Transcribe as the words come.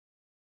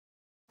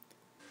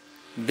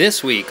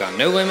This week on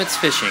No Limits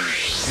Fishing.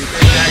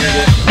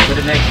 For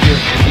the next year,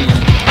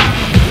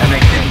 that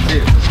makes sense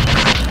too.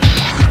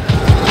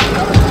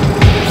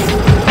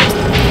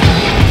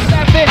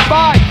 That fish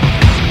bite!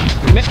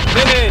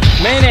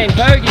 Mayonnaise,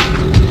 pogie.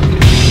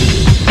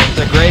 It's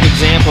a great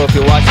example if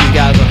you watch these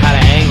guys on how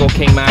to angle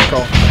king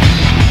mackerel.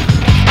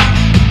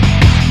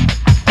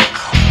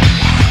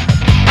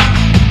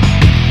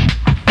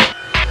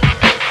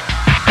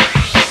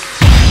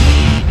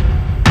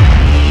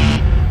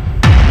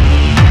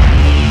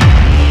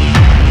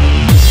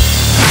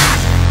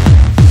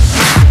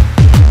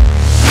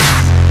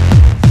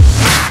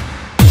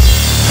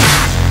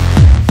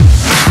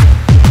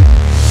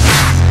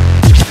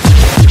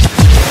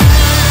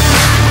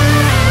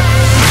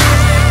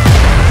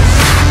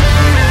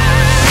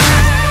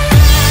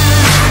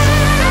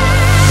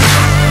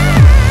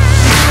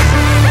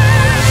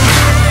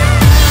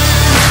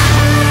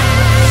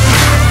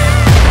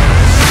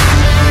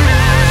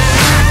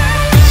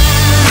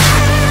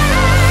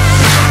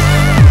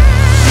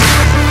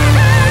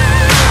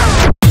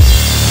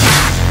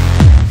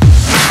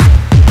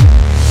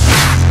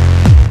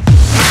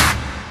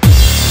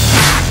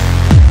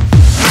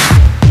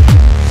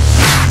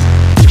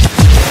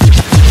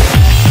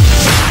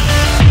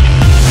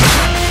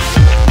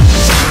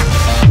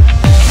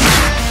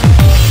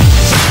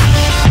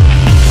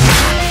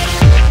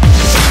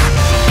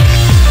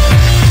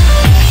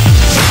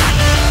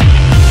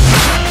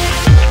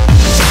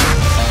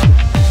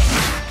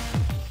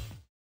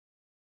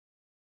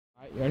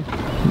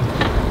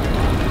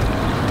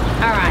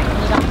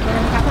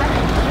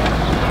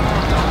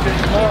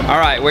 All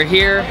right, we're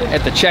here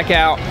at the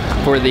checkout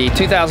for the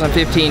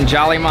 2015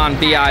 Jollymon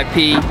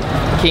VIP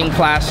King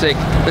Classic.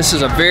 This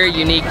is a very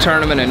unique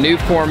tournament, a new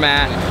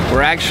format.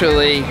 We're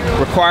actually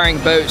requiring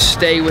boats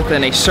stay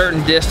within a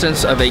certain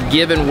distance of a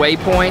given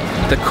waypoint.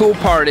 The cool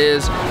part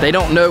is they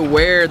don't know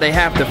where they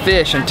have to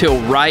fish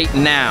until right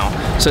now.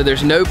 So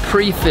there's no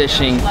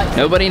pre-fishing.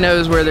 Nobody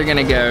knows where they're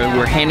gonna go.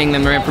 We're handing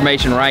them their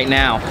information right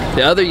now.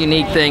 The other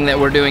unique thing that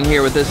we're doing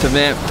here with this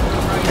event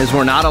is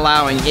we're not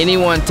allowing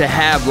anyone to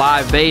have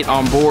live bait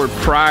on board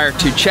prior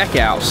to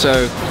checkout.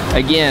 So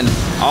again,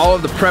 all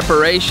of the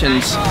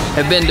preparations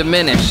have been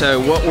diminished. So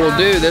what we'll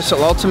do, this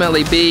will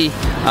ultimately be,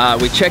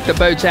 we check the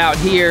boats out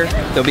here,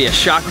 there'll be a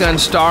shotgun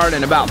start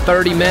in about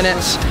 30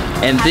 minutes,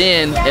 and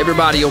then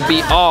everybody will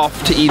be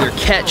off to either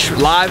catch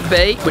live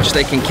bait, which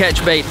they can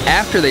catch bait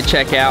after they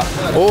check out,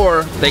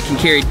 or they can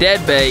carry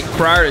dead bait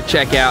prior to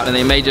checkout, and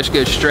they may just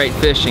go straight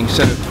fishing.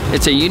 So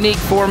it's a unique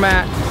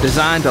format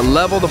designed to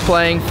level the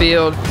playing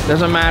field.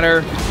 Doesn't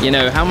matter, you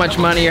know, how much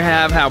money you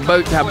have, how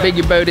big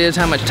your boat is,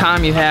 how much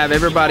time you have.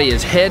 Everybody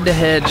is head to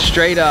head,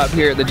 straight up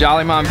here at the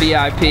Jollymon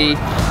VIP,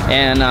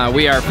 and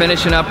we are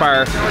finishing up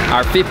our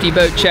 50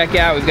 boat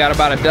checkout. We've got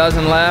about a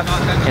dozen left,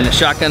 and the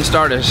shotgun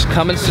start is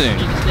coming soon.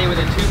 You can stay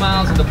within 2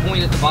 miles of the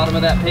point at the bottom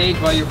of that page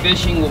while you're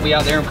fishing. We'll be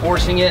out there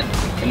enforcing it.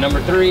 And number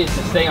 3 is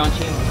to stay on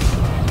channel.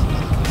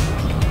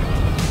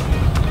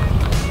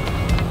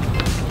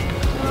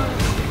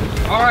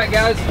 All right,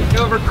 guys,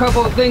 go over a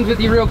couple of things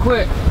with you real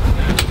quick.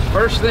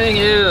 First thing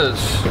is,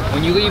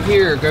 when you leave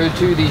here, go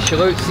to the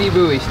Shallotte Sea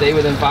Buoy. Stay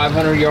within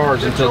 500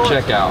 yards until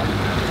checkout.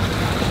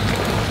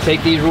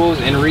 Take these rules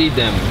and read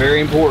them.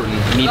 Very important.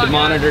 You need to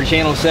monitor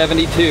channel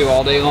 72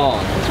 all day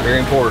long. It's very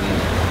important.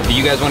 Do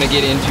you guys want to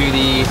get into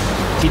the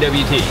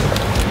TWT?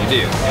 You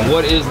do. And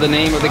what is the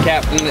name of the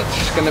captain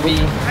that's going to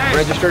be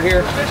registered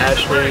here?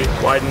 Ashley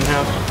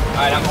Widenhouse. All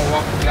right, I'm going to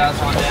walk you guys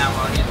on down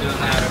while he's doing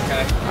that,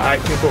 okay? All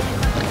right, people.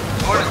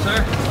 Morning, sir.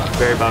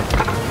 Very fun.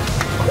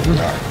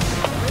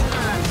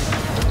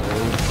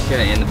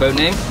 Okay, and the boat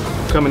name?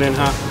 Coming in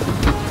hot.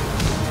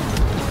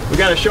 We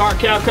got a shark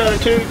cow cutter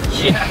too?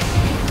 Yeah.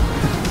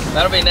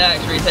 That'll be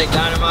next where you take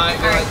dynamite.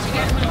 All right, you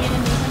guys want to get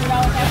into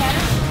 $100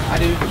 I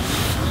do.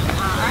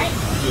 All right.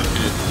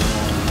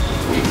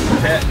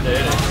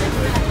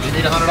 You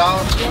need $100?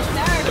 Yes,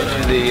 sir. Go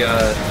to the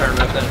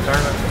tournament, then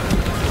tournament.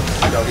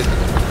 I'll get the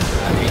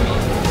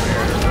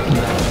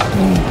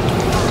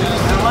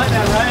I like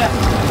that, right?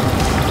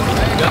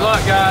 Good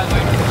luck, guys.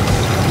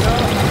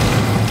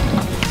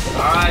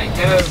 All right,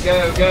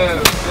 go.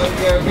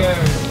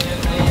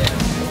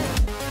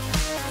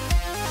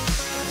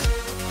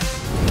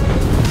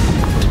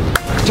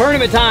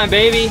 Tournament time,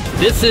 baby.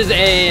 This is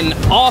an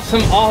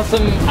awesome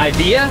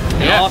idea,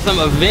 an awesome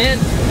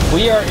event.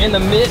 We are in the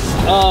midst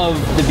of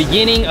the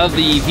beginning of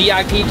the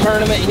VIP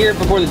tournament here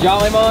before the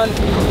Jollymon.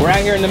 We're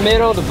out here in the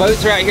middle. The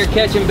boats are out here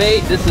catching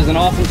bait. This is an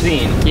awesome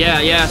scene.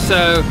 Yeah,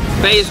 so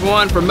phase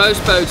 1 for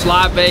most boats,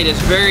 live bait is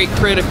very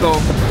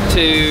critical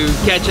to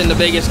catching the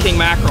biggest king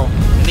mackerel.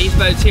 And these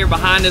boats here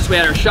behind us, we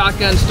had our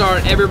shotgun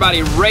start.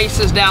 Everybody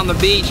races down the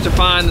beach to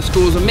find the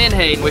schools of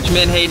menhaden, which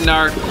menhaden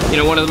are, you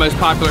know, one of the most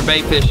popular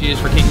bait fish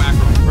used for king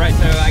mackerel. Right,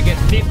 so I get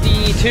 50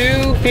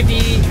 52, 50,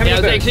 how many? Yeah,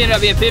 it actually ended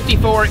up being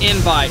 54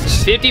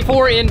 invites.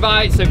 54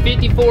 invites, so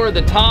 54 of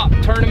the top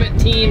tournament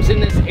teams in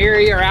this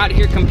area are out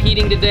here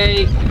competing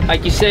today.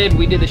 Like you said,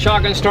 we did the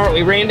shotgun start.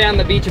 We ran down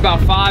the beach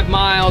about 5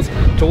 miles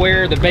to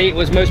where the bait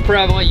was most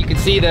prevalent. You can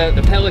see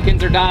the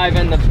pelicans are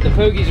diving, the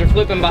pogies are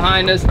flipping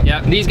behind us.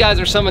 Yep. These guys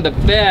are some of the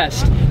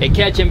best at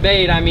catching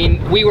bait. I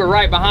mean, we were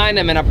right behind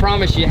them, and I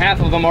promise you,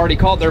 half of them already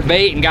caught their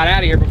bait and got out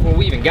of here before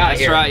we even got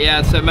here. That's right,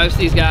 yeah. So most of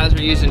these guys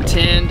are using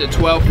 10 to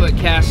 12 foot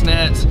cast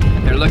nets.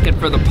 They're looking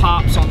for the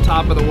pops on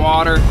top of the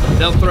water.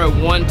 They'll throw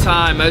one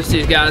time. Most of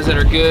these guys that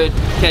are good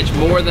catch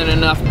more than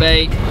enough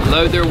bait,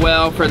 load their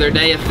well for their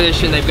day of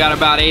fishing. They've got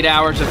about 8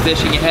 hours of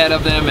fishing ahead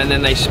of them, and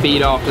then they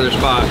speed off to their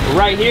spot.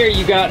 Right here,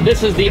 you got,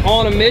 this is the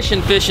On a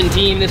Mission fishing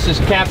team. This is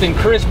Captain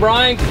Chris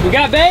Bryant. We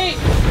got bait.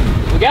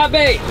 We got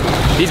bait.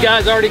 These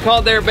guys already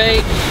caught their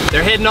bait.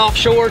 They're heading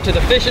offshore to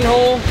the fishing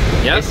hole.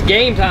 Yep. It's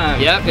game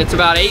time. Yep, it's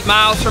about 8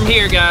 miles from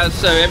here, guys.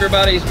 So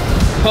everybody's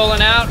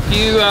pulling out.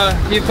 Few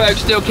folks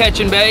still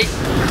catching bait,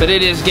 but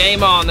it is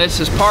game on.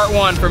 This is part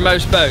 1 for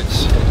most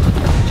boats.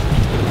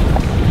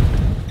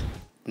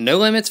 No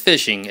Limits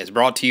Fishing is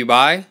brought to you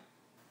by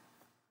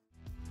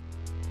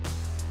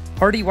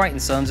Hardy White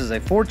 & Sons is a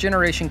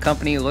 4th-generation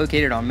company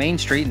located on Main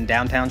Street in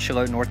downtown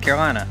Charlotte, North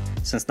Carolina.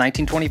 Since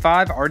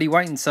 1925, Hardy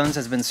White & Sons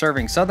has been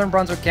serving southern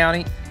Brunswick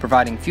County,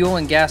 providing fuel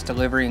and gas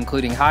delivery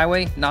including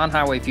highway,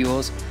 non-highway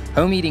fuels,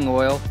 home heating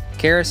oil,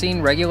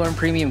 kerosene, regular and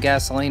premium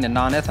gasoline, and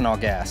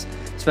non-ethanol gas,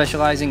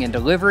 specializing in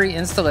delivery,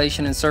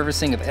 installation, and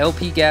servicing of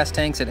LP gas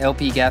tanks and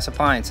LP gas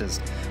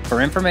appliances.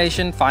 For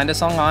information, find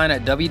us online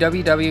at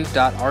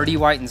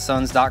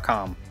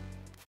www.rdwhiteandsons.com.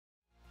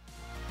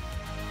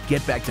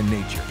 Get back to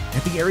nature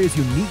at the area's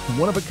unique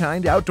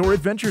one-of-a-kind outdoor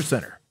adventure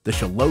center, the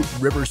Charlotte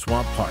River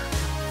Swamp Park,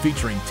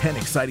 featuring 10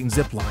 exciting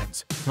zip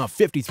lines, a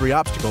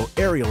 53-obstacle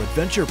aerial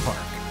adventure park,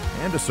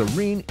 and a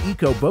serene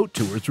eco boat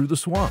tour through the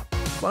swamp.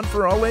 Fun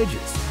for all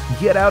ages.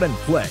 Get out and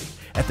play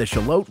at the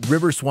Charlotte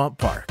River Swamp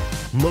Park,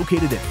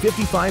 located at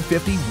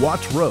 5550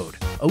 Watts Road,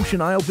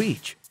 Ocean Isle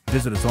Beach.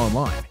 Visit us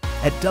online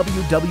at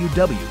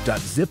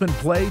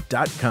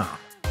www.zipandplay.com.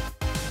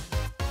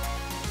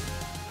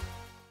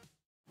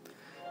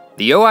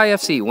 The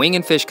OIFC Wing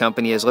and Fish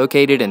Company is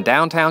located in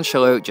downtown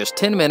Charlotte, just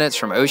 10 minutes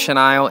from Ocean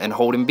Isle and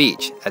Holden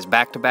Beach. As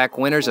back-to-back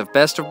winners of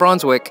Best of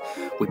Brunswick,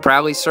 we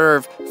proudly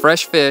serve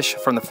fresh fish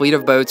from the fleet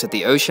of boats at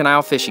the Ocean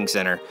Isle Fishing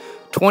Center,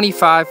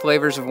 25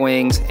 flavors of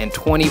wings, and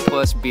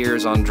 20-plus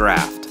beers on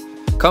draft.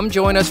 Come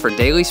join us for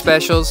daily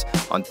specials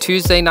on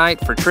Tuesday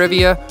night for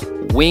trivia,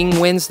 Wing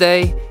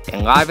Wednesday,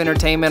 and live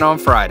entertainment on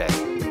Friday.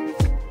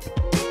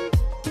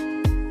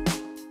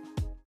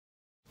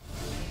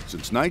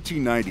 Since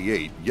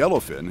 1998,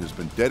 Yellowfin has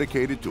been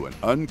dedicated to an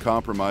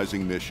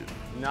uncompromising mission.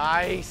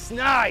 Nice,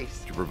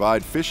 nice! To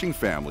provide fishing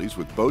families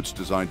with boats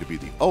designed to be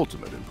the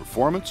ultimate in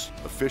performance,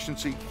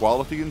 efficiency,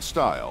 quality, and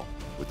style,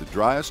 with the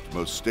driest,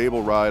 most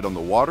stable ride on the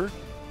water,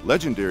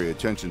 legendary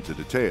attention to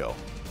detail,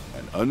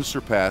 and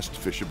unsurpassed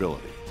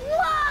fishability.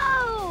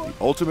 Whoa! The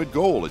ultimate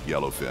goal at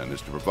Yellowfin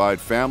is to provide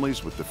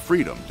families with the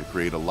freedom to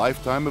create a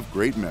lifetime of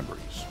great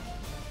memories,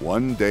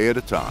 one day at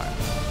a time.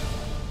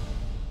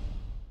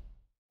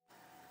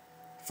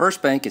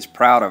 First Bank is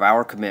proud of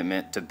our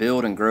commitment to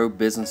build and grow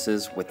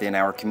businesses within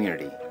our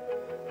community.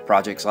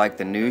 Projects like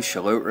the new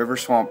Charlotte River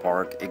Swamp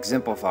Park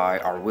exemplify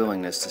our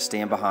willingness to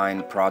stand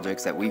behind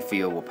projects that we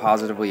feel will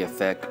positively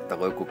affect the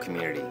local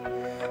community.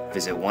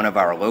 Visit one of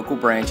our local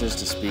branches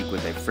to speak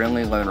with a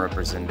friendly loan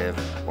representative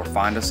or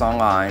find us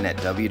online at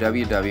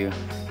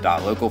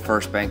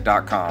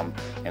www.localfirstbank.com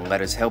and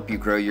let us help you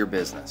grow your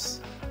business.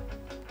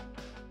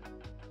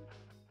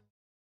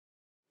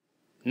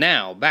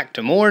 Now, back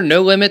to more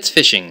No Limits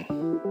Fishing.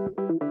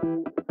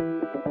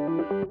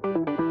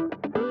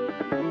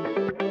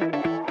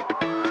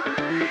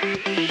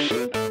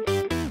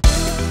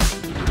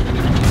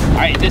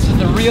 Alright, this is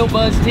the Real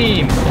Buzz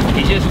team.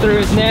 He just threw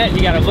his net.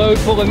 He got a load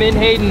full of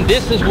menhaden.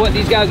 This is what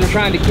these guys are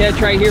trying to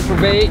catch right here for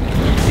bait.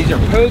 These are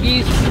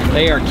pogies.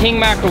 They are king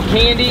mackerel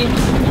candy.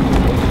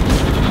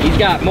 He's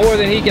got more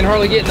than he can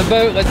hardly get in the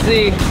boat. Let's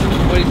see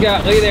what he's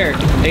got. Look at there.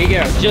 There you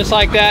go. Just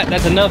like that.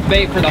 That's enough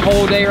bait for the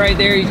whole day right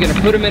there. He's going to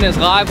put them in his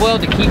live well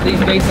to keep these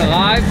baits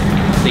alive.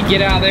 They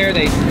get out there.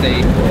 They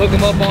hook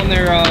them up on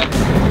their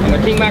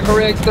king mackerel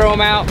rigs, throw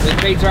them out. The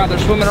baits are out there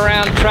swimming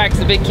around. Tracks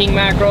the big king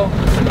mackerel.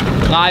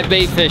 Live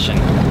bait fishing.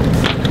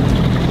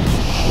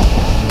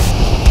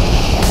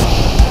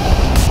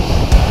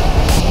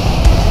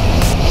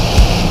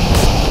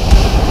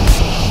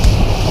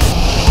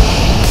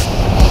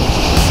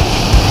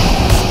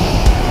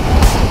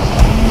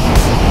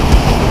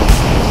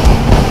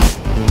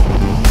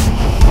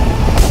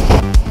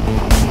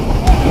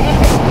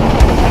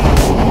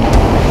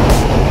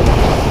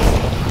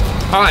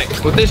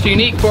 Alright, with this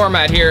unique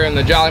format here in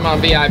the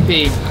Jollymon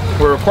VIP,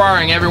 we're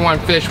requiring everyone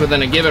fish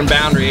within a given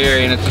boundary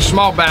area, and it's a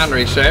small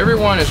boundary, so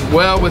everyone is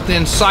well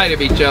within sight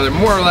of each other,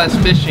 more or less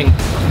fishing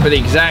for the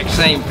exact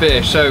same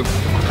fish. So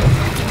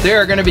there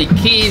are going to be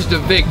keys to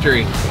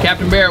victory.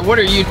 Captain Barrett, what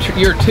are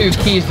your 2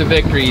 keys to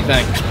victory, you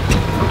think?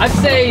 I'd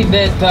say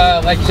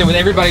that, like you said, with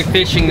everybody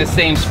fishing the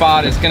same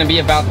spot, it's going to be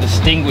about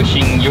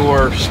distinguishing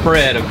your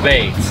spread of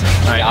baits.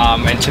 Right.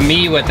 And to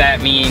me, what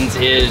that means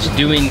is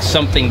doing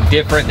something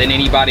different than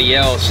anybody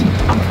else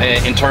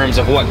in terms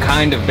of what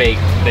kind of bait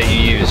that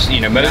you use.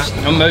 You know,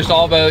 most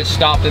all boats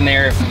stopped in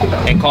there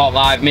and caught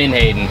live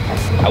menhaden.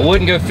 I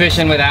wouldn't go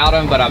fishing without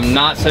them, but I'm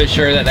not so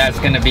sure that that's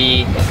going to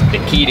be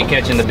the key to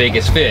catching the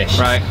biggest fish.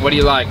 Right. What do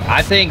you like?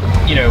 I think,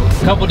 you know,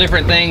 a couple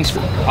different things.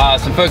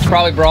 Some folks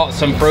probably brought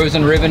some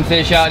frozen ribbon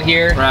fish out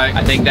here. Right.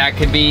 I think that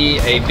could be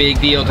a big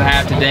deal to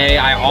have today.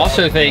 I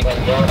also think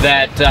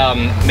that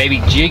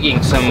maybe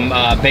jigging some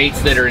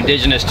baits that are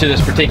indigenous to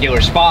this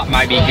particular spot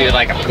might be good,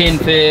 like a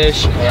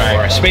pinfish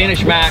or a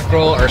Spanish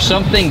mackerel or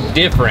something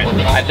different.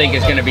 I think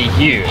is going to be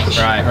huge.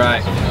 Right,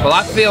 right. Well,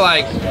 I feel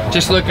like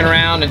just looking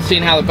around and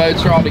seeing how the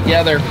boats are all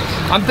together,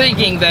 I'm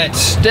thinking that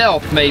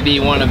stealth may be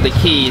one of the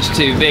keys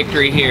to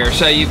victory here.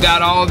 So you've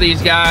got all of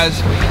these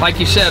guys, like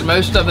you said,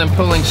 most of them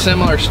pulling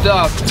similar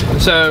stuff.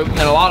 So,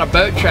 and a lot of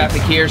boat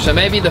traffic here, so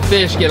maybe the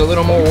fish get a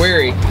little more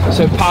wary.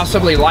 So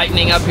possibly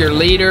lightening up your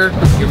leader,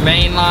 your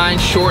main line,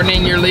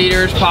 shortening your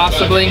leaders,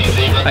 possibly.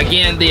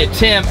 Again, the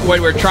attempt, what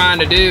we're trying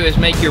to do is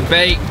make your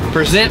bait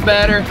present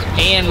better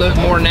and look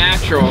more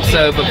natural.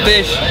 So if a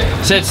fish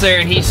sits there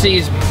and he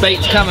sees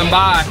baits coming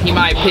by, he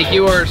might pick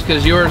yours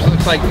because yours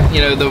looks like, you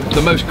know,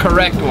 the most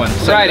correct one.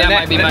 So Right, that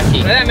might be my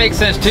key. That makes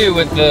sense too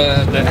with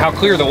the how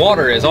clear the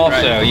water is also.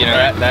 Right. You know,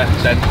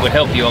 that would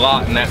help you a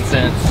lot in that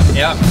sense.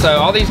 Yep, so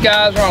all these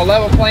guys are on a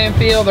level playing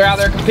field. They're out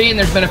there competing.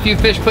 There's been a few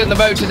fish put in the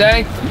boat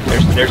today.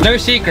 There's no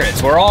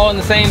secrets. We're all in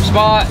the same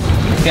spot.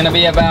 It's going to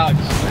be about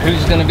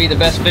who's going to be the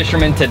best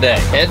fisherman today.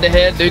 Head to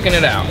head, duking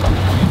it out.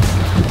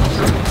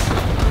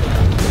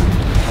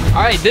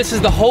 All right, this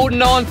is the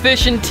Holding On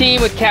Fishing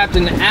team with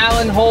Captain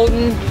Alan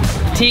Holden,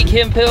 Teak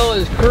Hemphill,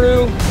 his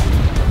crew.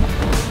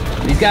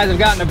 These guys have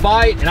gotten a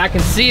bite, and I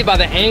can see by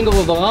the angle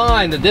of the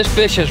line that this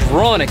fish has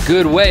run a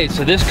good way,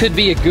 so this could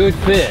be a good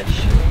fish.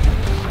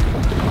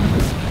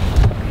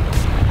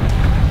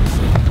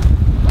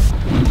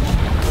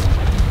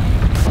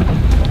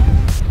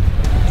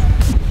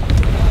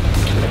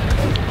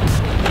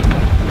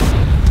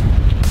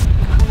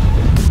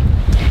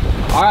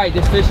 All right,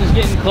 this fish is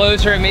getting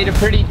closer. It made a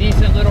pretty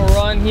decent little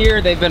run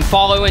here. They've been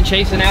following,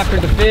 chasing after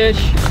the fish.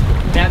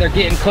 Now they're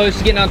getting close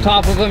to getting on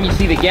top of them. You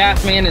see the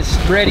gas man is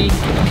ready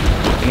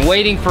and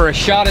waiting for a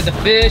shot at the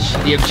fish.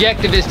 The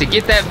objective is to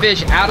get that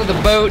fish out of the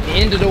boat,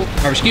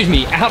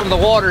 out of the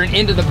water and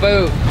into the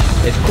boat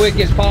as quick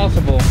as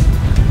possible.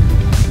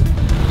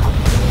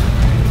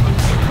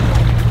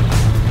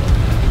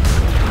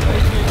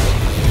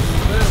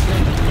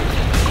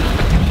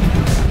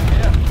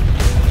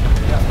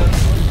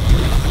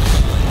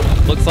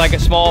 Looks like a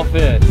small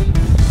fish,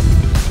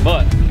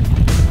 but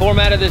the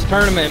format of this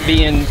tournament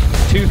being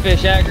 2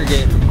 fish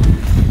aggregate,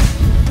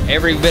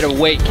 every bit of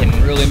weight can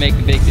really make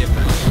a big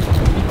difference.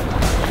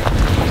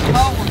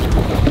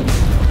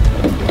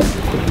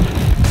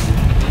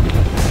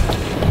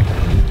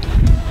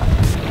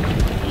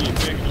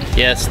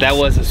 Yes, that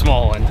was a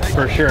small one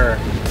for sure.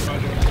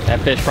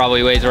 That fish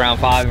probably weighs around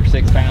 5 or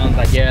 6 pounds,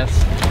 I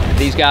guess.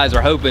 These guys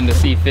are hoping to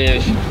see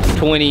fish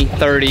 20,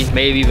 30,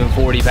 maybe even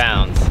 40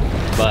 pounds.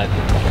 But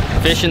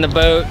fish in the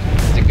boat,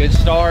 it's a good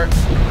start.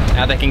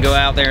 Now they can go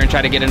out there and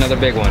try to get another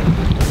big one.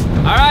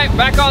 All right,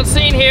 back on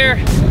scene here.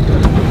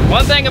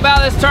 One thing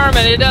about this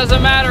tournament, it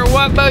doesn't matter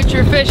what boat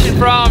you're fishing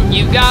from,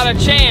 you've got a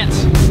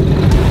chance.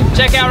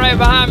 Check out right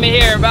behind me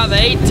here, about the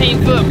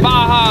 18-foot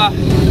Baja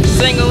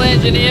single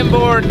engine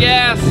inboard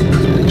gas.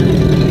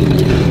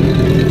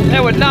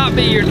 That would not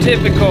be your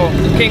typical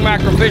king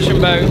mackerel fishing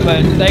boat,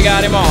 but they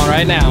got him on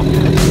right now.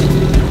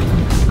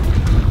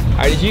 All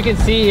right, as you can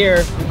see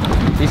here,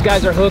 these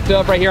guys are hooked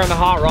up right here on the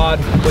hot rod.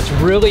 What's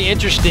really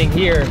interesting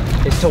here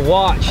is to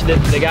watch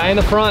the guy in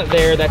the front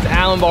there, that's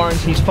Alan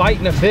Barnes, he's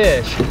fighting a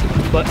fish.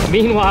 But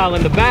meanwhile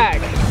in the back,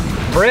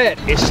 Brett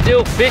is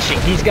still fishing.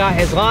 He's got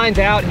his lines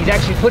out, he's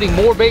actually putting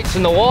more baits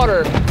in the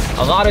water.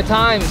 A lot of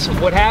times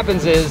what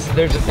happens is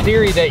there's a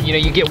theory that, you know,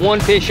 you get one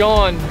fish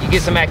on, you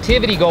get some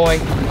activity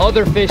going,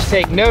 other fish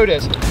take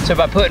notice. So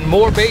by putting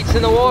more baits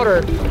in the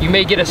water, you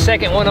may get a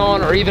second one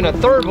on or even a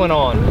third one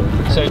on.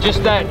 So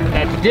just that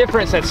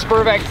difference, that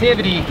spur of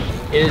activity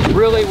is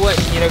really what,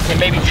 you know, can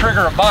maybe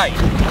trigger a bite.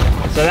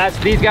 So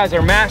these guys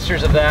are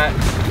masters of that.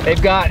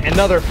 They've got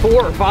another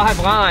 4 or 5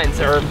 lines,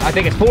 or I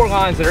think it's 4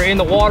 lines that are in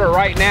the water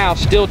right now,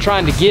 still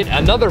trying to get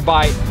another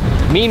bite.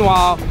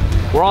 Meanwhile,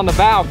 we're on the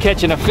bow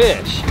catching a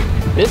fish.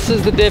 This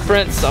is the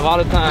difference a lot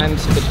of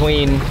times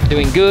between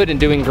doing good and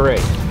doing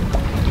great.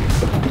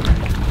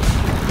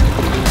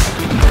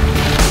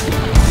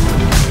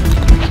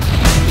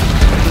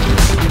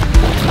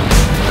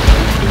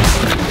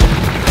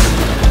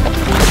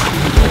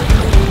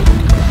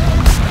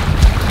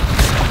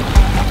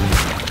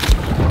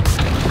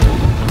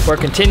 We're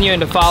continuing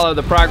to follow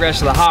the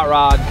progress of the hot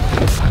rod.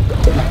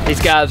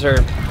 These guys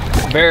are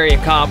very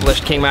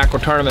accomplished king mackerel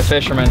tournament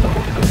fishermen.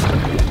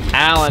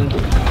 Alan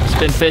has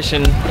been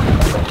fishing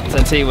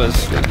since he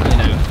was, you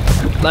know,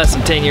 less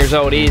than 10 years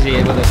old, easy,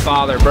 with his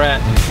father, Brett.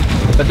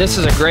 But this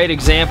is a great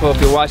example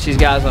if you watch these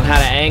guys on how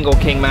to angle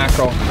king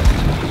mackerel.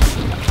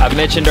 I've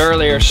mentioned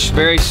earlier,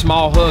 very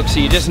small hook, so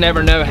you just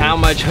never know how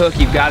much hook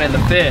you've got in the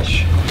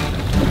fish.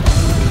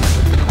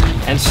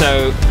 And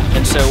so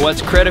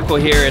what's critical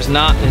here is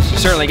you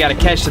certainly got to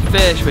catch the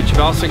fish, but you've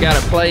also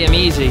got to play him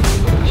easy.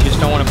 You just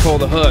don't want to pull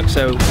the hook.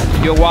 So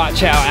you'll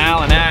watch how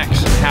Alan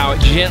acts and how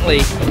gently,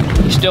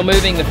 he's still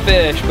moving the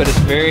fish, but it's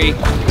very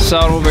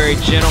subtle, very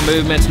gentle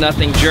movements,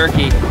 nothing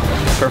jerky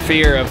for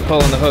fear of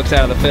pulling the hooks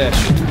out of the fish.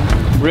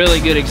 Really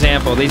good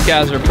example. These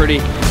guys are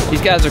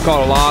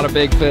caught a lot of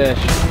big fish,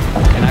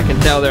 and I can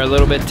tell they're a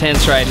little bit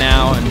tense right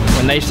now, and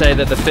when they say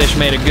that the fish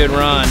made a good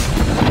run,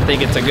 I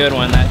think it's a good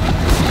one.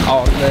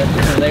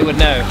 They would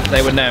know.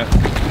 They would know.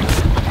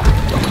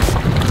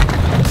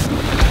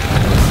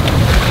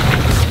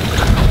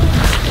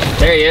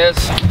 There he is,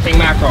 king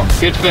mackerel.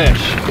 Good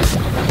fish.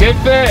 Good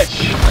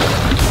fish.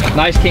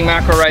 Nice king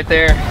mackerel right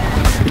there.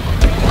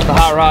 The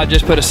hot rod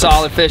just put a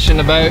solid fish in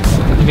the boat.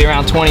 It'll be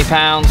around 20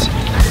 pounds.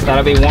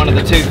 That'll be one of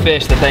the 2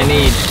 fish that they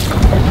need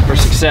for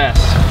success.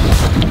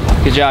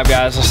 Good job,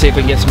 guys. Let's see if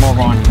we can get some more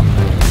going.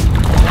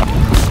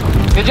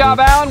 Good job,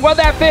 Alan.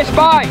 What'd that fish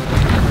bite?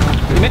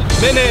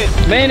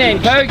 Mini,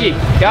 Pogie.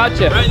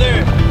 Gotcha. Right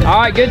there.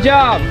 All right, good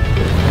job.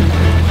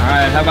 All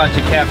right, how about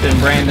you, Captain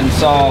Brandon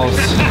Sauls?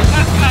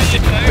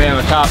 We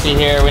have a copy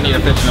here. We need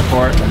a fishing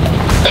report.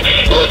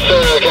 Yes,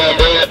 sir. Can I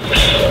bring it?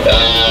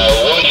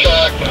 One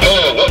shark.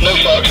 No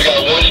sharks. We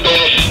got 1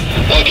 Spanish,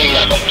 1 king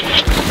mackerel.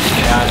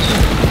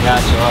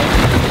 Gotcha. Well,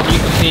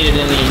 you competed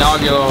in the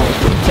inaugural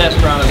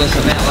test run of this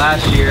event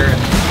last year.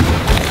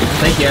 I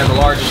think you have the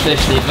largest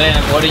fish of the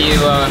event. What do you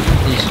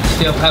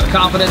still have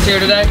confidence here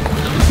today?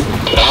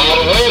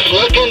 Well, it's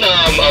looking.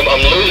 I'm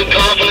losing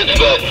confidence,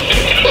 but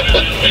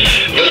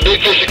got a big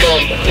fish to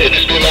come. It'll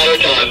just be a matter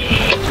of time.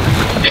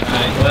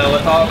 Alright, well,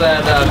 with all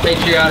that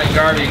patriotic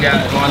garb you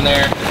got on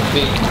there,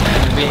 be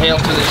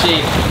hail to the chief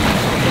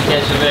and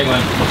catch a big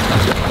one.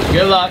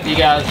 Good luck, you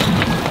guys.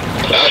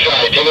 That's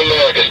right. Team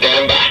America,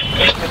 stand by.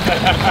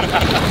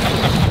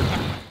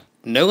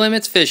 No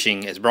Limits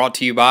Fishing is brought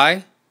to you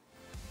by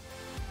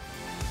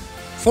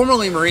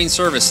formerly Marine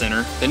Service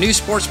Center. The new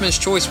Sportsman's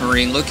Choice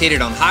Marine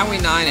located on Highway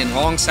 9 in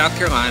Long, South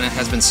Carolina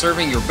has been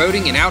serving your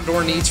boating and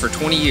outdoor needs for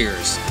 20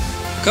 years.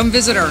 Come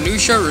visit our new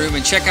showroom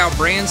and check out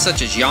brands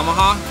such as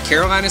Yamaha,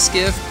 Carolina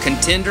Skiff,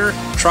 Contender,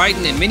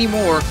 Triton, and many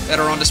more that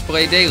are on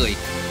display daily.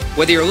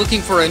 Whether you're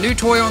looking for a new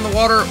toy on the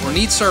water or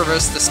need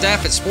service, the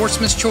staff at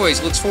Sportsman's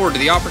Choice looks forward to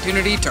the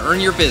opportunity to earn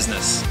your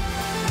business.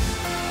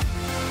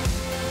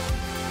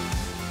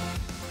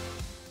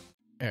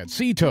 At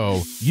Sea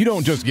Tow, you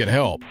don't just get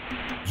help,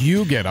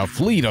 you get a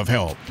fleet of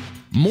help.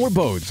 More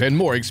boats and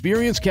more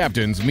experienced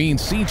captains mean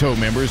Sea Tow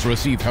members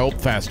receive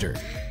help faster.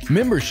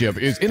 Membership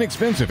is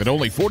inexpensive at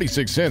only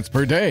 46 cents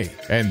per day,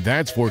 and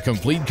that's for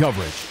complete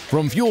coverage,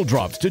 from fuel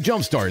drops to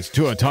jump starts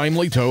to a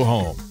timely tow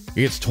home.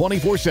 It's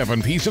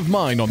 24/7 peace of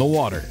mind on the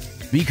water.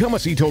 Become a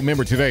Sea Tow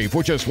member today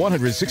for just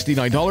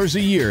 $169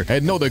 a year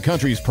and know the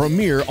country's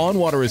premier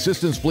on-water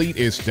assistance fleet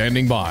is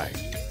standing by.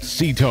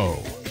 Sea Tow.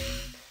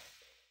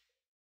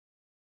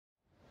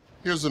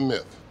 Here's a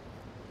myth.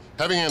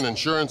 Having an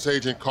insurance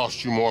agent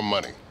costs you more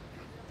money.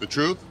 The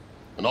truth?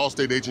 An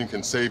Allstate agent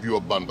can save you a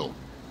bundle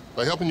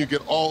by helping you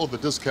get all of the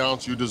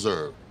discounts you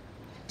deserve.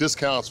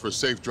 Discounts for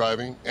safe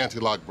driving,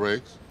 anti-lock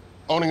brakes,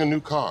 owning a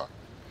new car,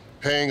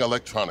 paying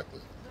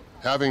electronically,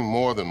 having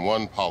more than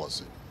one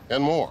policy,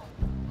 and more.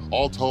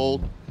 All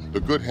told, the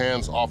Good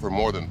Hands offer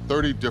more than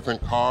 30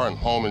 different car and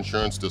home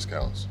insurance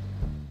discounts.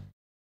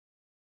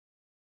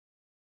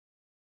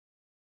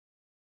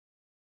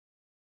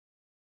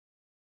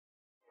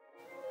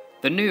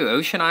 The new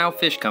Ocean Isle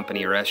Fish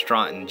Company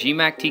restaurant and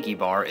GMAC Tiki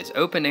Bar is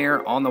open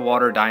air, on the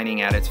water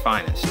dining at its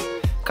finest.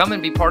 Come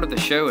and be part of the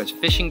show as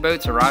fishing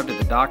boats arrive at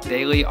the dock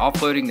daily,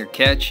 offloading their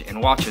catch,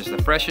 and watch as the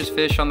freshest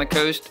fish on the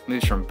coast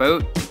moves from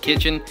boat to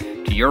kitchen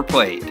to your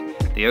plate.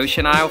 The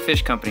Ocean Isle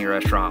Fish Company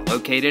restaurant,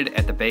 located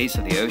at the base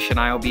of the Ocean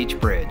Isle Beach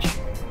Bridge.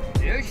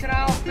 The Ocean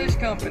Isle Fish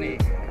Company,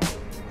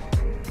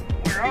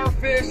 where our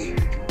fish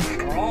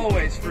are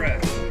always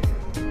fresh.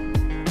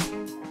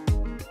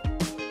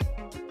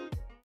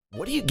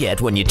 What do you get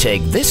when you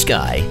take this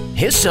guy,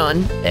 his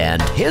son,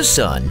 and his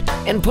son,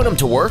 and put them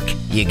to work?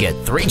 You get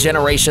 3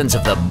 generations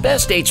of the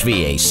best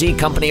HVAC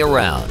company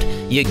around.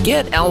 You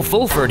get Al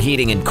Fulford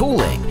Heating and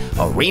Cooling,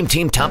 a Rheem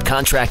Team top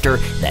contractor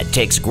that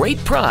takes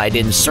great pride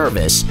in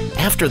service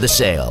after the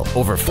sale.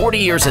 Over 40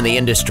 years in the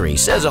industry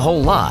says a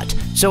whole lot.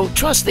 So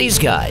trust these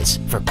guys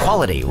for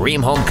quality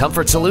Rheem home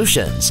comfort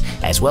solutions,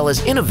 as well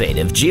as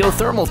innovative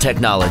geothermal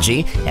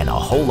technology and a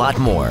whole lot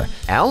more.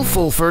 Al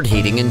Fulford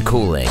Heating and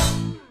Cooling.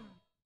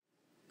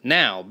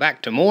 Now,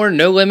 back to more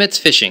No Limits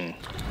Fishing.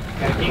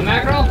 Got a king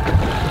mackerel?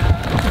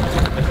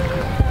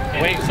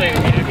 Wait a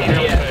second.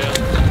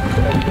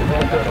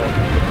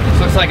 This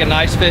looks like a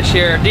nice fish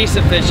here.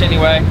 Decent fish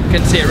anyway.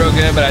 Couldn't see it real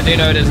good, but I do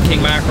know it is a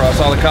king mackerel. I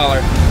saw the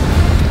color.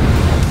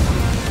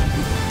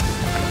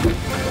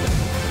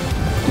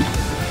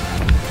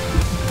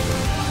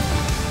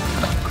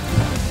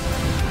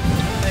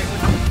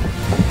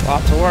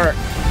 Lots of work.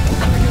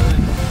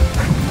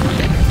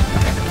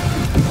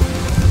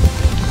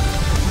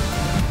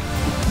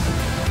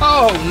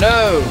 Oh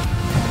no!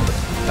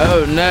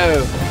 Oh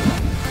no!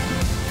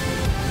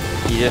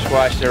 You just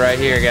watched it right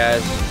here,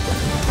 guys.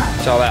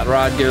 Saw that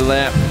rod go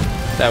limp.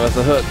 That was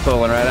the hook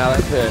pulling right out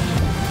of that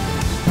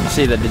fish.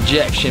 See the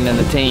dejection in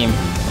the team.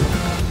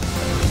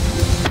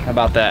 How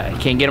about that? You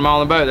can't get them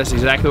all on the boat. That's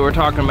exactly what we're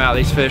talking about.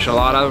 These fish, a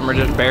lot of them are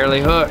just barely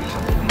hooked.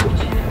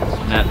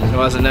 That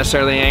wasn't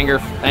necessarily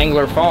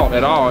angler fault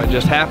at all. It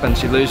just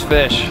happens. You lose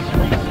fish.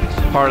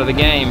 Part of the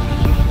game.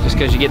 Just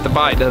because you get the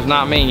bite does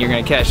not mean you're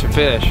going to catch the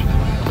fish.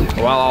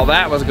 While all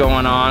that was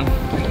going on,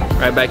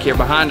 right back here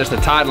behind us, the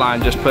tide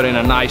line just put in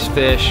a nice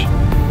fish.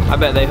 I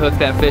bet they hooked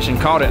that fish and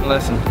caught it in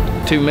less than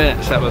 2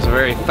 minutes. That was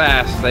very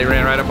fast. They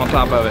ran right up on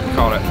top of it and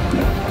caught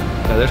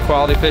it. So there's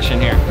quality fish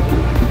in here.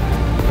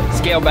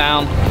 Scale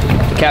bound.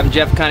 Captain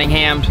Jeff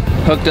Cunningham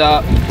hooked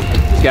up.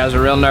 These guys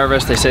are real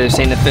nervous. They said they've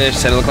seen the fish,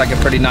 said it looked like a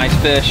pretty nice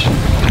fish.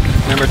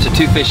 Remember, it's a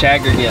 2-fish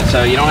aggregate,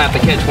 so you don't have to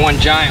catch one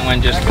giant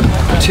one, just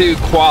 2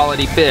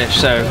 quality fish.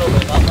 So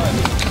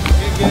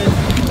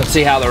let's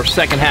see how the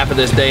second half of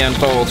this day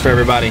unfolds for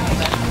everybody.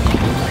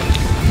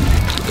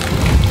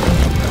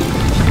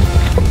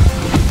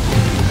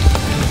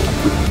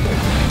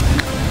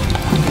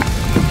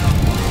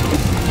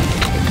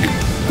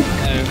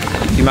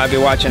 You might be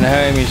watching at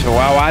home, you say,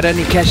 wow, why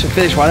doesn't he catch the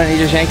fish? Why doesn't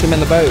he just yank him in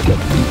the boat?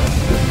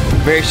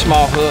 Very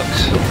small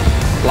hooks,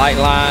 light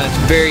line. It's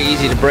very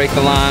easy to break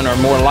the line, or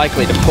more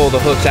likely to pull the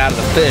hooks out of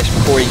the fish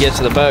before he gets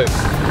to the boat.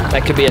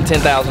 That could be a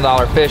 $10,000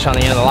 fish on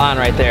the end of the line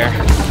right there.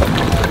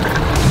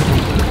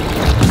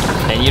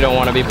 And you don't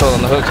want to be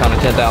pulling the hooks on a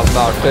 $10,000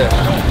 fish.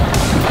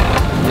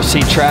 You see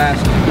Trask.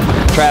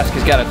 Trask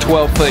has got a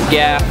 12-foot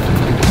gaff.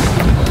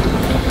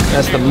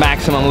 That's the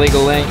maximum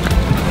legal length.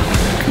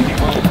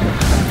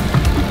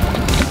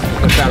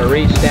 We're trying to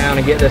reach down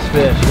and get this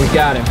fish. We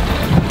got him.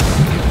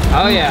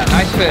 Oh yeah,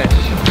 nice fish.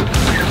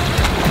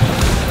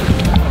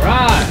 All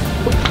right.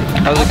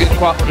 That was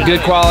a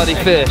good quality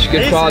fish.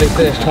 Good quality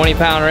fish.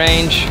 20-pound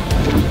range.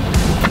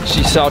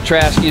 She saw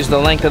Trask use the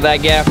length of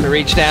that gaff to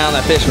reach down.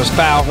 That fish was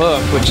foul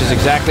hooked, which is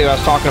exactly what I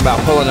was talking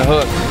about, pulling the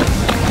hook.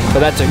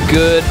 But that's a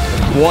good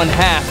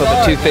 1/2 of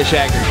a 2-fish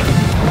aggregate.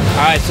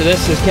 All right, so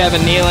this is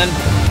Kevin Nealon,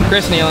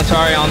 Chris Nealon,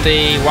 sorry, on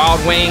the Wild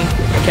Wing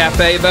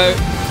Cafe boat.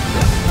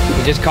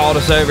 He just called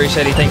us over. He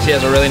said he thinks he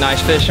has a really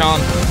nice fish on.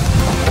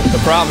 The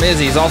problem is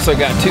he's also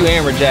got 2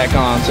 amberjack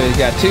on. So he's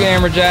got 2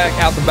 amberjack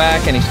out the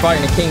back, and he's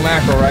fighting a king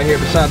mackerel right here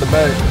beside the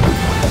boat.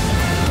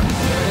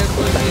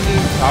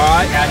 All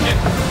right, gotcha.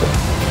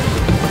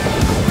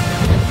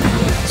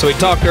 So we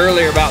talked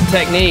earlier about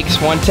techniques.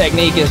 One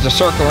technique is to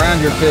circle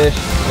around your fish.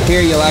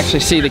 Here you'll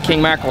actually see the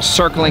king mackerel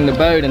circling the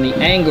boat and the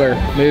angler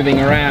moving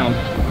around.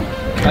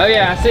 Oh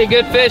yeah, I see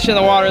good fish in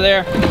the water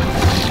there.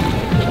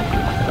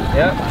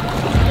 Yep.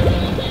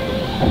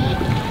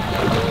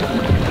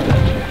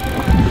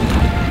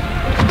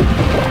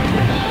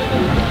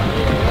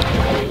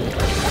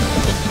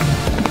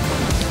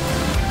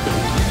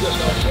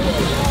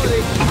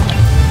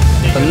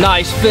 A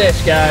nice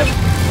fish, guys.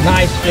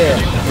 Nice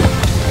fish.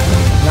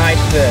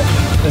 Nice fish.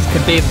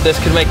 This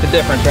could make the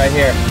difference right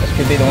here. This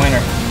could be the winner.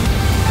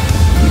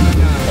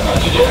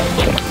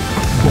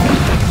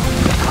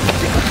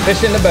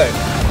 Fish in the boat.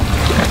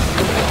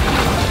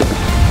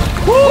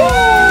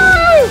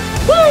 Woo!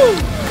 Woo!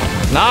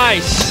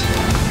 Nice.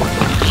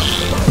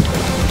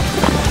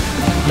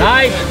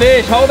 Nice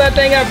fish. Hold that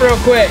thing up real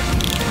quick.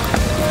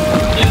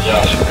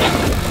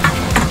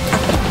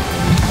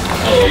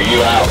 Are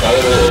you out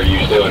or are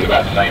you still in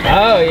about the same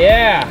area? Oh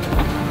yeah.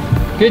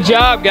 Good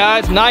job,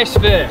 guys. Nice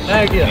fish.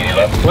 Thank you.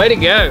 Way to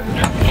go.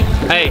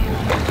 Hey,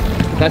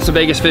 that's the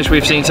biggest fish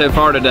we've seen so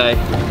far today.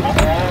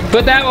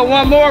 Put that with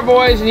one more,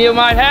 boys, and you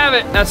might have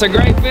it. That's a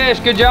great fish.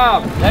 Good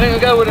job. That ain't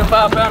gonna go with the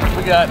 5-pounders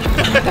we got.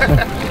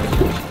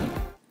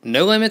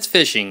 No Limits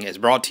Fishing is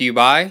brought to you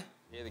by...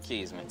 Here are the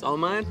keys, man. It's all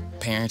mine.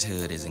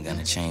 Parenthood isn't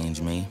gonna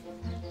change me.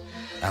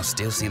 I'll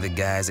still see the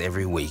guys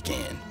every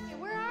weekend.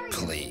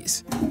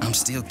 Please, I'm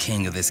still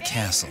king of this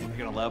castle.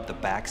 You're gonna love the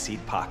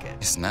backseat pocket.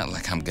 It's not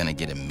like I'm gonna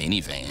get a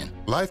minivan.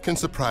 Life can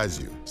surprise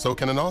you, so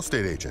can an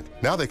Allstate agent.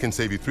 Now they can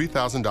save you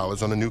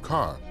 $3,000 on a new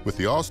car with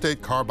the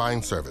Allstate Car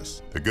Buying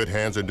Service. The good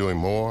hands are doing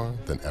more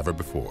than ever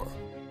before.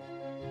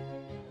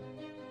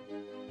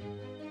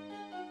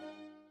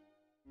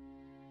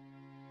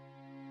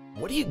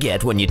 What do you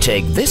get when you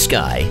take this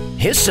guy,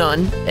 his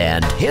son,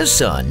 and his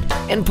son,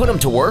 and put them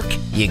to work?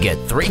 You get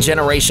 3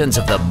 generations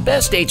of the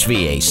best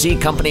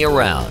HVAC company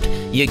around.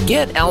 You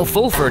get Al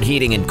Fulford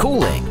Heating and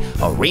Cooling,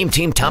 a Rheem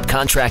Team top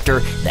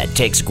contractor that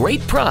takes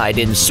great pride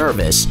in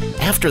service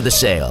after the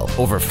sale.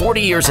 Over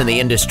 40 years in the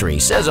industry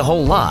says a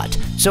whole lot.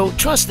 So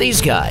trust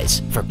these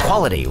guys for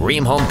quality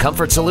Rheem home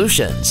comfort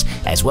solutions,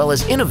 as well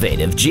as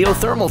innovative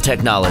geothermal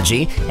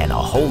technology and a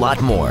whole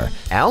lot more.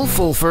 Al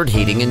Fulford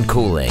Heating and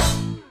Cooling.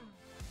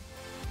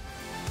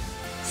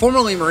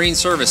 Formerly Marine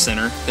Service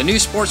Center, the new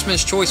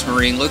Sportsman's Choice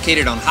Marine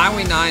located on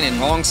Highway 9 in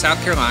Long,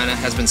 South Carolina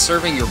has been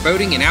serving your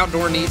boating and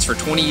outdoor needs for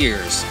 20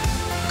 years.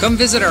 Come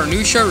visit our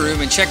new showroom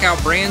and check out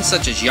brands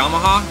such as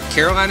Yamaha,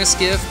 Carolina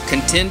Skiff,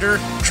 Contender,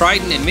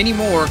 Triton, and many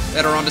more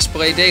that are on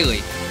display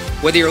daily.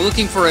 Whether you're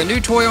looking for a new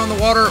toy on the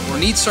water or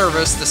need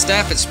service, the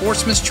staff at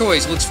Sportsman's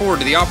Choice looks forward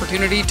to the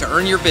opportunity to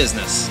earn your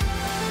business.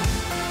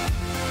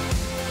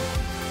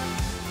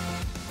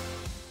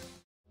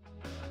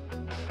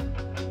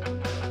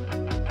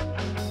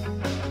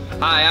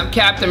 Hi, I'm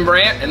Captain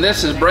Brant, and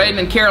this is Braden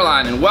and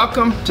Caroline, and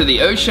welcome to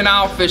the Ocean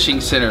Isle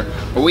Fishing Center,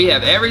 where we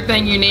have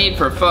everything you need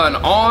for fun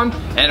on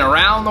and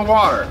around the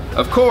water.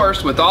 Of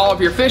course, with all of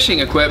your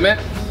fishing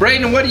equipment.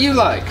 Braden, what do you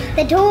like?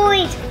 The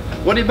toys.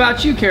 What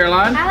about you,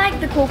 Caroline? I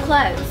like the cool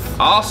clothes.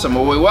 Awesome.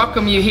 Well, we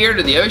welcome you here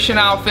to the Ocean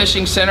Isle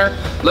Fishing Center,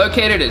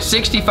 located at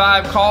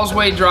 65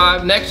 Causeway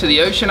Drive, next to the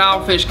Ocean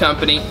Isle Fish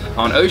Company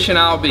on Ocean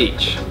Isle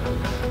Beach.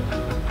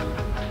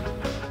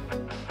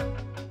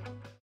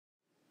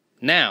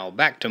 Now,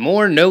 back to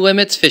more No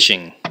Limits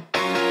Fishing.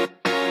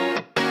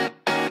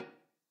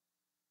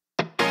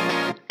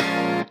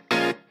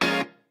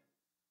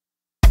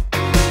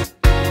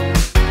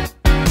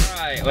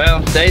 Alright,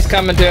 well, day's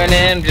coming to an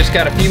end. Just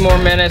got a few more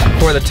minutes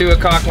before the 2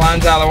 o'clock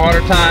line's out of the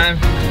water time.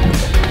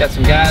 Got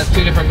some guys,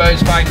 2 different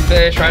boats fighting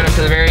fish right up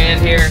to the very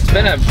end here.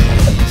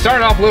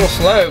 Started off a little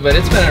slow, but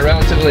it's been a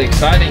relatively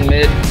exciting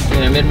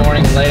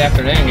mid-morning and late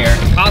afternoon here.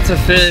 Lots of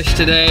fish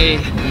today,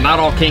 not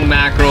all king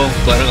mackerel,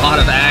 but a lot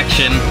of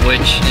action,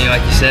 which,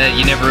 like you said,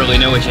 you never really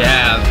know what you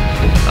have.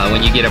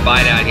 When you get a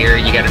bite out here,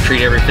 you got to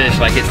treat every fish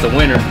like it's the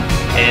winner.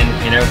 And,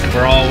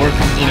 we're all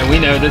working, we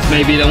know this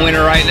may be the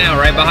winner right now,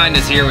 right behind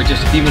us here with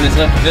just a few minutes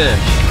left to fish.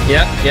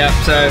 Yep.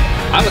 So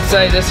I would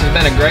say this has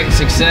been a great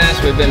success.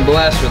 We've been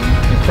blessed with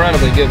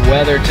incredibly good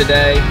weather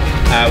today.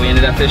 We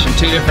ended up fishing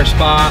 2 different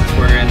spots.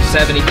 We're in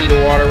 70 feet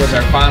of water was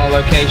our final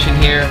location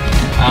here.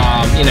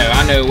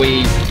 I know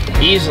we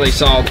easily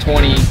saw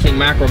 20 king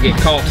mackerel get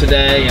caught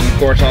today, and of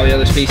course all the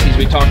other species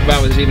we talked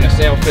about. There's even a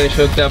sailfish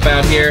hooked up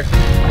out here.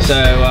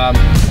 So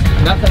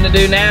nothing to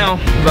do now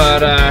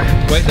but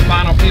wait the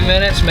final few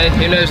minutes. Maybe,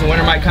 who knows, the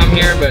winter might come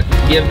here, but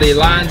give the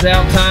lines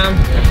out time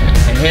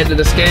and head to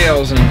the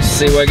scales and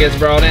see what gets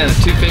brought in. A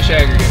 2 fish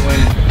aggregate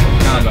winning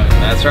combo.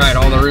 That's right,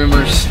 all the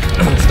rumors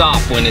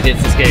stop when it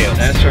hits the scales.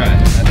 That's right.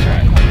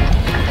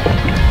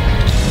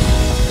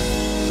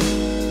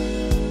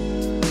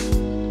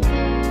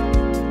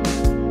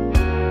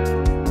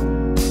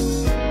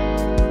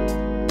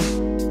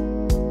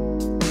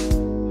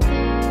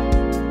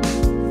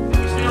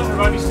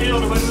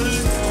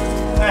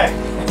 Hey,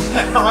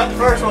 I like the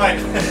first one.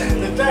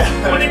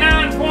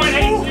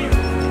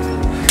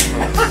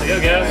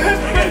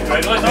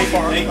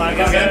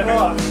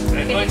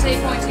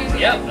 29.80.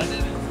 Yep.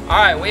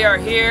 Alright, we are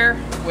here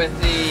with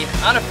the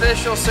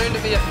unofficial,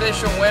 soon-to-be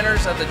official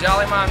winners of the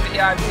Jollymon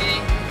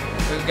VIP.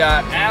 We've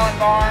got Alan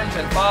Barnes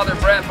and Father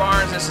Brett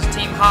Barnes. This is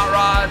Team Hot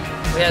Rod.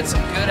 We had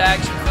some good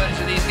action footage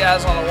of these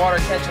guys on the water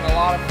catching a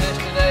lot of fish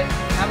today.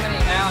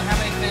 Alan, how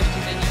many fish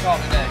did you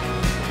caught today?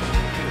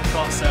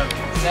 Caught 7.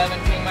 7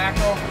 king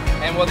mackerel.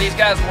 And well, these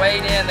guys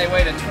weighed in. They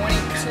weighed a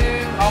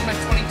 22, almost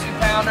 22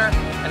 pounder,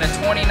 and a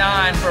 29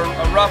 for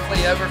a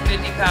roughly over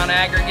 50-pound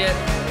aggregate.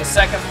 The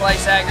second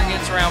place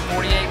aggregate's around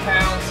 48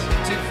 pounds,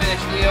 2 fish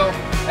deal.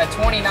 That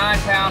 29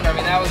 pounder, I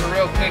mean, that was a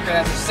real kicker.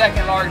 That's the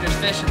second largest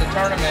fish in the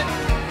tournament.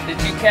 Did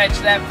you catch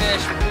that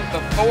fish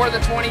before the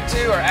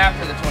 22 or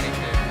after the 22?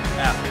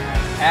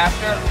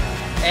 After.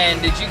 And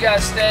did you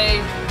guys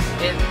stay?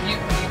 You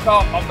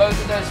caught on both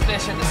of those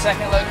fish at the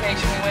second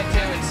location we went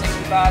to in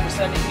 65 to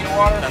 70 feet of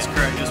water? That's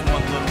correct, just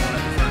one little one at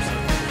the first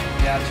location.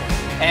 Gotcha.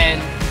 And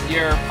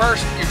your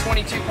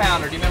 22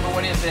 pounder, do you remember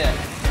what it bit?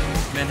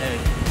 Menhaden.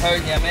 Oh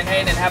yeah,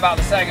 menhaden. And how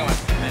about the second one?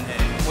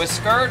 Menhaden. With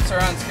skirts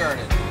or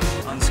unskirted?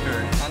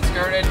 Unskirted.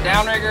 Unskirted.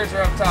 Downriggers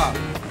or up top?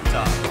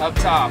 Top. Up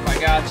top, I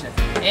gotcha.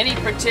 Any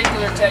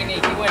particular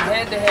technique? You went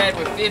head to head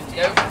with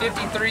 53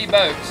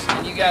 boats,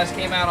 and you guys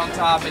came out on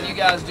top, and you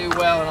guys do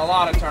well in a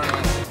lot of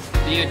tournaments.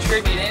 Do you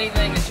attribute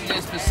anything that you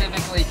did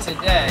specifically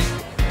today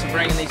to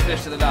bringing these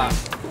fish to the dock?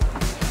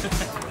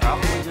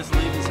 Probably just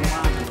leaving some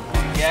lines in the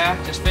water. Yeah,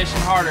 just fishing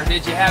harder.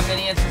 Did you have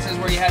any instances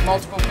where you had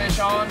multiple fish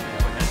on? We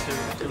had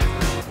 2 or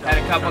 3. Had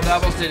a couple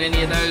doubles. Did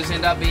any of those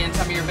end up being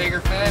some of your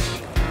bigger fish?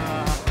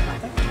 I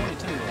think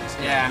 22 was.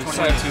 Yeah,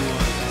 22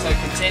 was. So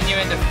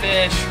continuing to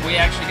fish, we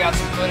actually got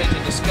some footage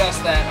and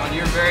discussed that on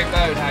your very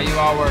boat, how you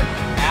all were,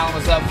 Alan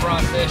was up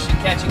front fishing,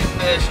 catching a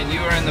fish, and you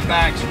were in the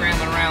back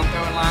scrambling around,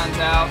 throwing lines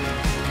out,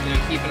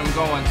 keeping them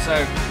going.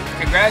 So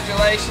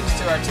congratulations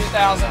to our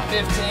 2015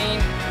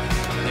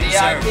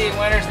 VIP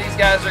winners. These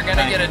guys are going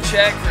to get a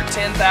check for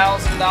 $10,000,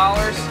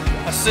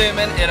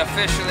 assuming it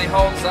officially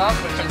holds up,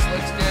 which just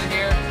looks good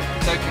here.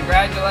 So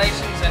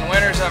congratulations, and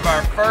winners of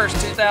our first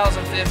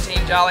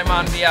 2015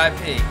 Jollymon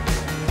VIP.